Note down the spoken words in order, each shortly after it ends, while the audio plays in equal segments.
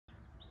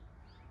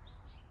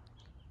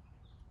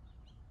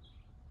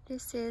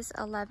This is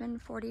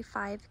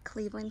 1145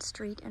 Cleveland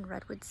Street in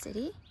Redwood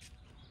City.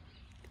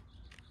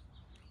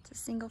 It's a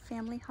single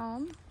family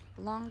home,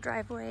 long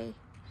driveway,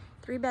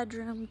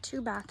 3-bedroom,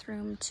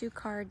 2-bathroom,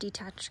 2-car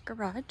detached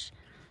garage.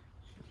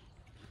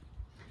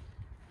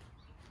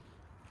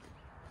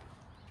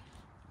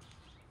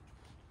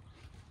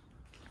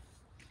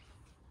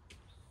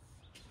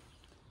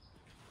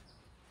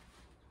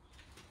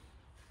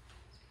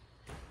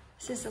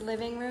 This is the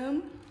living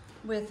room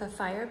with a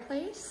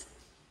fireplace.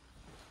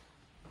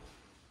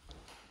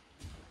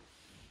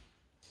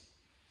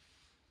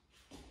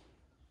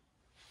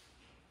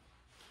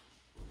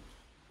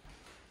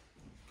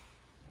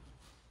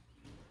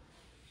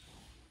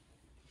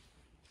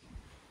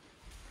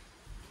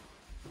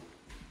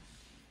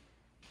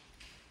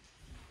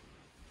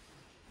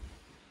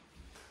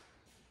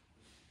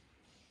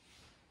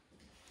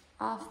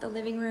 Off the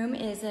living room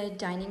is a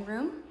dining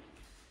room.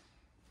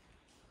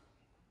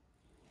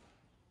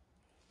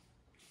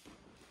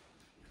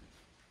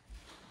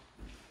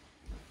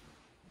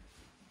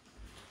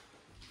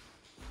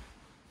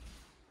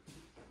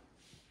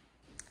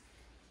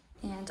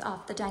 And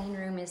off the dining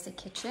room is the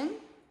kitchen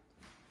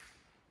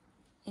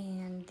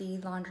and the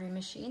laundry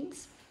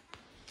machines.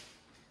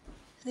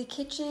 The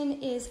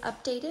kitchen is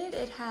updated.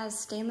 It has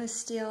stainless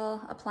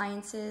steel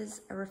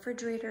appliances, a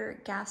refrigerator,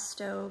 gas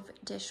stove,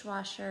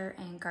 dishwasher,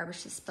 and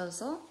garbage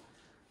disposal.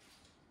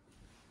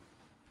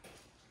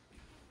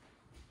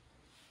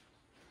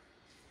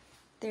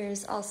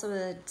 There's also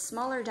a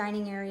smaller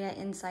dining area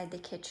inside the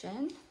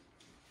kitchen,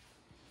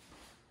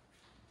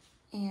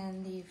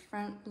 and the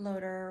front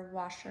loader,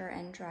 washer,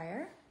 and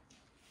dryer.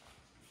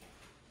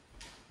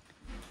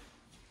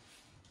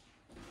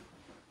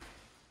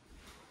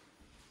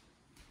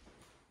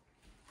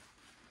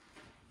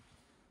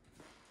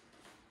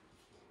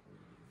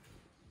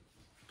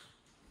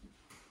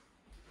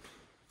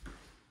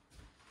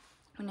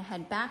 I'm gonna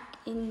head back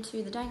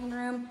into the dining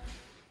room,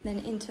 then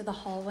into the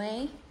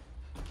hallway.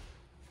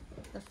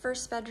 The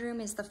first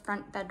bedroom is the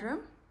front bedroom.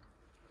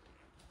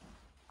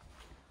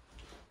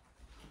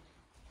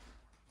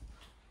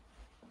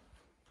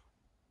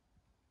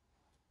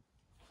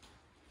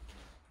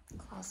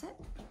 Closet.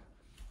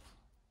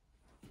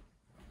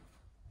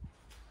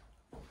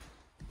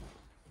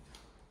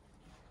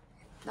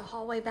 The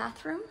hallway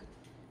bathroom.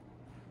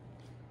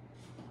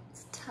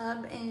 It's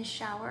tub and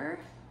shower.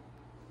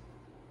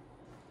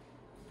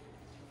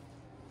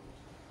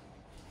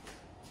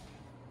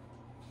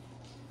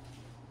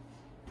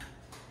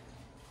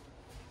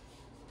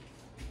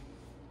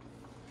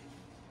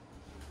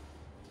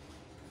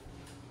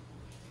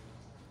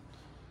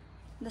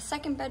 The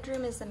second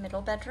bedroom is the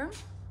middle bedroom.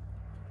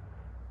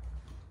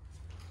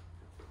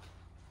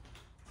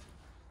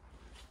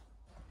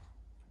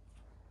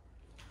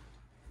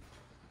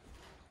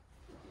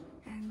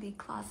 And the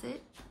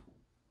closet.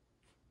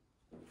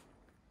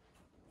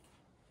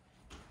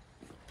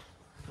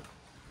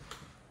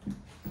 This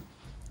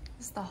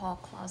is the hall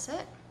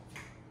closet.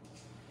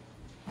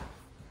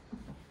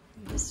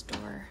 And this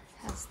door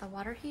has the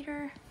water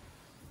heater.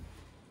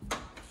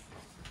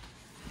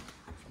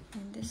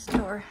 And this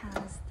door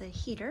has the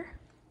heater.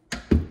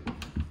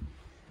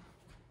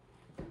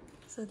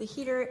 So the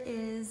heater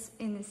is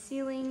in the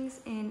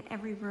ceilings in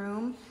every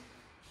room.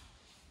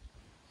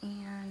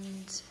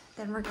 And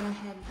then we're gonna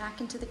head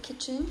back into the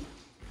kitchen.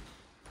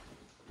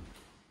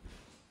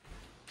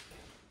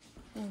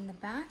 In the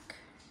back,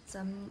 it's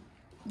a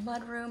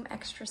mudroom,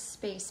 extra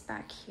space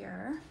back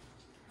here.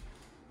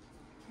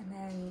 And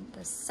then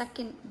the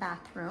second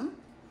bathroom.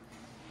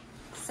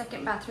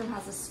 Second bathroom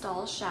has a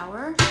stall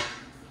shower.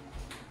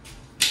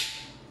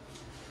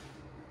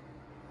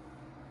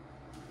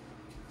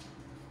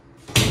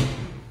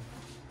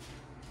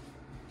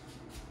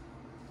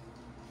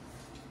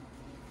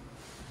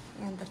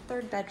 And the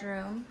third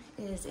bedroom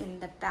is in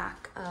the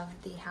back of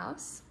the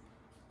house.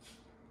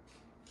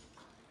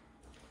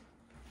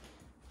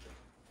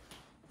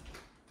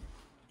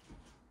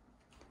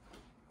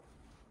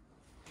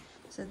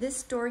 So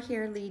this door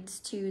here leads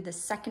to the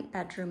second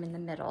bedroom in the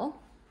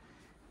middle.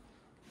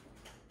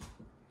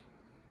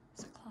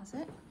 It's a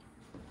closet.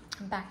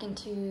 Back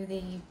into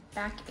the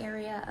back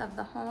area of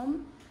the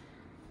home.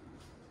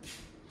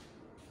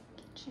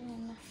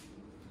 Kitchen.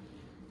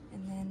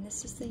 And then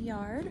this is the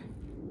yard.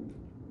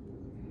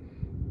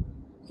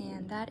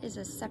 And that is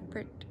a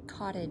separate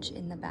cottage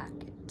in the back.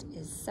 It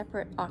is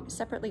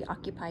separately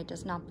occupied,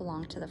 does not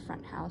belong to the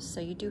front house.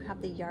 So you do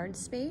have the yard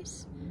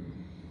space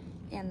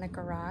and the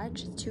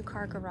garage,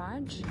 2-car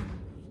garage.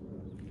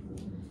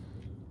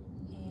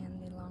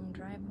 And the long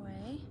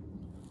driveway.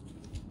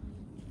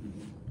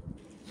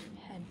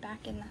 Head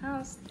back in the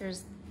house.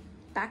 There's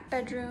back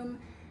bedroom,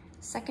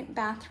 second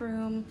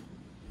bathroom,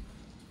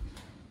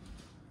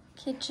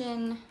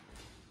 kitchen,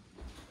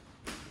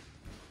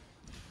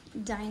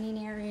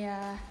 dining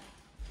area,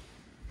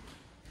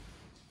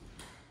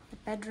 the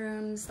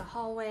bedrooms, the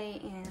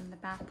hallway, and the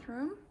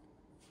bathroom,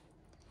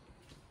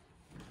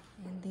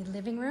 and the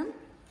living room,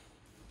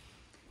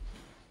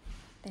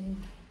 then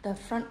the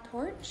front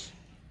porch,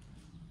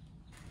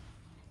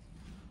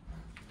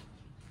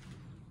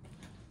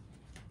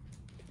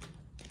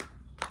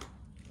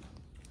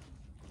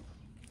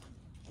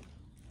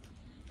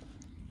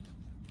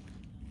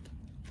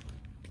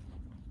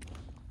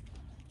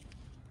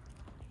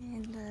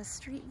 And the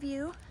street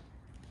view.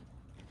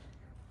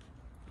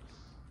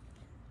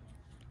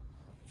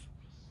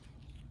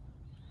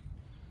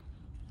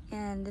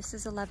 And this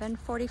is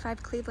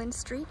 1145 Cleveland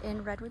Street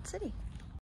in Redwood City.